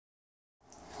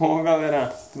Bom,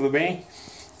 galera, tudo bem?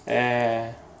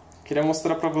 Queria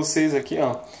mostrar pra vocês aqui,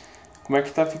 ó, como é que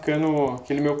tá ficando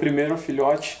aquele meu primeiro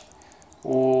filhote,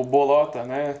 o Bolota,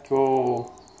 né?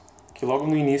 Que logo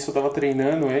no início eu tava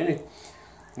treinando ele,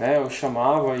 né? Eu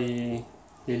chamava e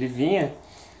ele vinha.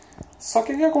 Só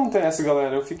que o que acontece,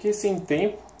 galera? Eu fiquei sem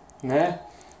tempo, né?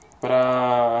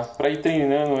 Pra ir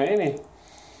treinando ele.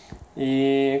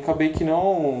 E acabei que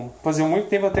não... Fazia muito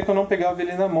tempo até que eu não pegava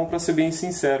ele na mão, pra ser bem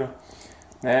sincero.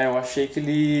 Né, eu achei que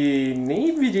ele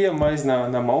nem viria mais na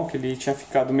mão, que ele tinha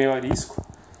ficado meio arisco.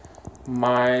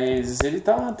 Mas ele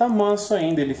tá manso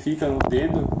ainda, ele fica no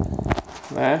dedo,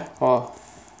 né? Ó.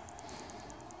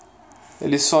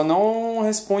 Ele só não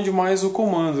responde mais o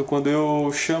comando quando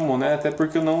eu chamo, né? Até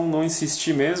porque eu não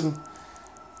insisti mesmo,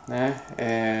 né?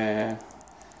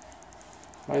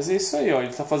 Mas é isso aí, ó.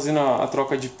 Ele tá fazendo a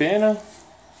troca de pena.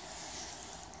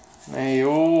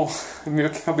 Eu meio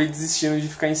que acabei desistindo de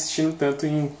ficar insistindo tanto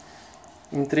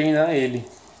em treinar ele.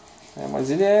 Mas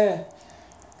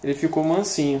ele ficou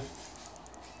mansinho,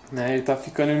 né? Ele tá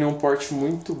ficando em um porte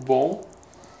muito bom.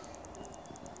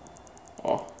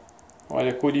 Ó,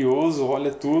 olha, curioso,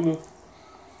 olha tudo.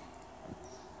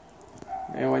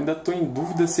 Eu ainda tô em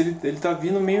dúvida se ele tá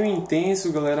vindo meio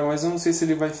intenso, galera, mas eu não sei se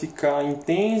ele vai ficar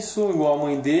intenso igual a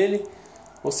mãe dele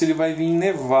ou se ele vai vir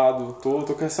nevado. Tô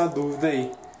com essa dúvida aí.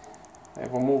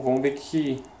 Vamos ver o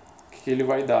que ele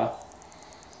vai dar.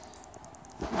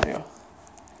 Aí, ó.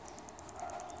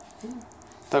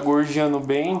 Tá gorjeando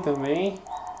bem também.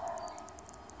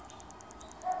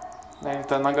 Ele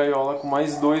tá na gaiola com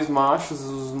mais dois machos.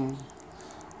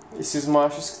 Esses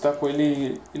machos que tá com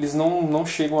ele, eles não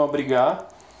chegam a brigar.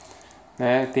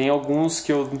 Tem alguns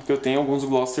que eu tenho, alguns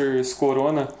Glosters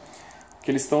Corona, que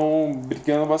eles estão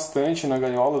brigando bastante na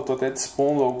gaiola. Eu tô até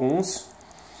dispondo alguns.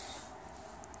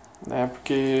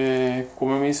 Porque,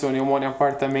 como eu mencionei, eu moro em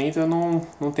apartamento, eu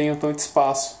não tenho tanto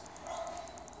espaço.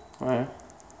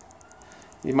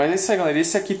 Mas é isso aí, galera.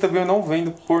 Esse aqui também eu não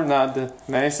vendo por nada,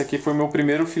 né? Esse aqui foi meu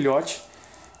primeiro filhote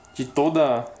de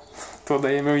toda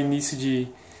aí meu início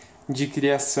de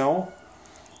criação,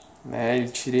 né? Eu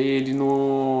tirei ele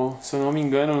se eu não me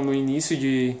engano, no início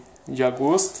de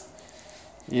agosto.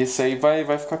 E esse aí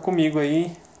vai ficar comigo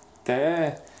aí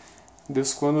até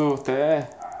até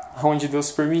onde Deus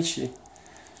permitir,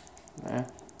 né?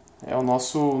 É o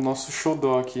nosso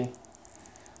xodó aqui.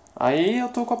 Aí eu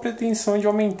tô com a pretensão de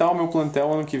aumentar o meu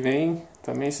plantel ano que vem,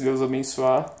 também, se Deus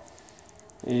abençoar.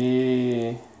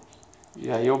 E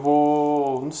aí eu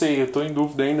vou, não sei, eu tô em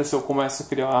dúvida ainda se eu começo a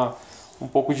criar um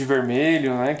pouco de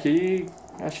vermelho, né? Que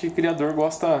acho que o criador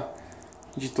gosta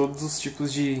de todos os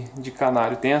tipos de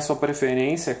canário. Tem a sua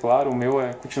preferência, é claro, o meu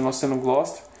continua sendo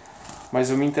Gloster, mas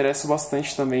eu me interesso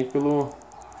bastante também pelos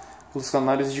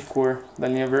canários de cor da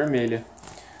linha vermelha.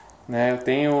 Eu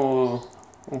tenho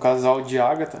um casal de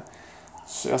ágata,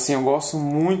 assim, eu gosto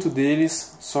muito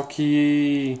deles, só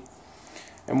que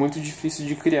é muito difícil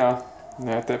de criar,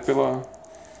 né? Até pela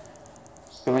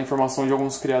informação de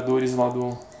alguns criadores lá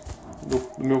do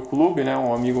meu clube, né?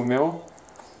 Um amigo meu, o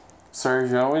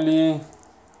Sarjão,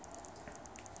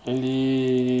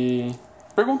 ele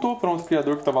perguntou para outro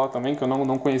criador que estava lá também, que eu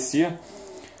não conhecia,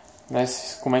 né,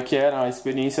 como é que era a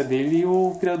experiência dele, e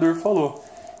o criador falou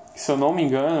que, se eu não me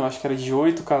engano, acho que era de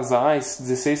 8 casais,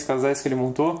 16 casais que ele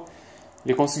montou,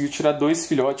 ele conseguiu tirar 2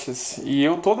 filhotes. E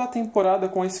eu, toda a temporada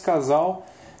com esse casal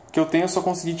que eu tenho, só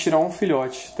consegui tirar um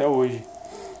filhote até hoje,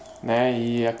 né?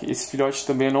 E esse filhote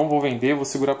também eu não vou vender, vou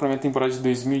segurar para minha temporada de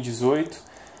 2018.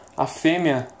 A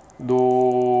fêmea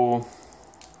do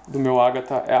meu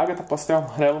ágata é ágata pastel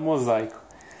amarelo mosaico.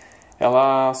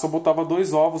 Ela só botava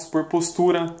 2 ovos por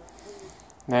postura,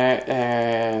 né?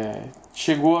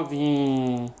 Chegou a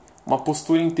vir uma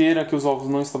postura inteira que os ovos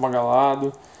não estavam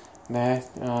galados, né?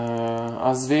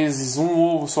 Às vezes um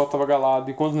ovo só estava galado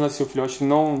e quando nasceu o filhote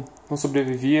não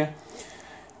sobrevivia.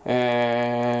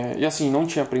 E assim, não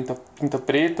tinha pinta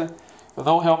preta.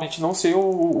 Eu realmente não sei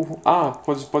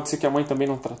pode ser que a mãe também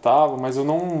não tratava, mas eu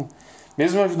não,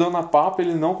 mesmo ajudando a papa,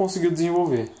 ele não conseguiu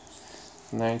desenvolver,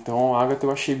 né? Então a ágata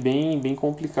eu achei bem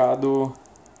complicado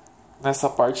nessa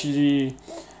parte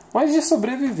mais de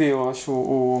sobreviver, eu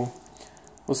acho,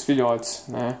 os filhotes,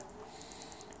 né?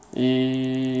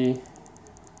 E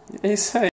é isso aí.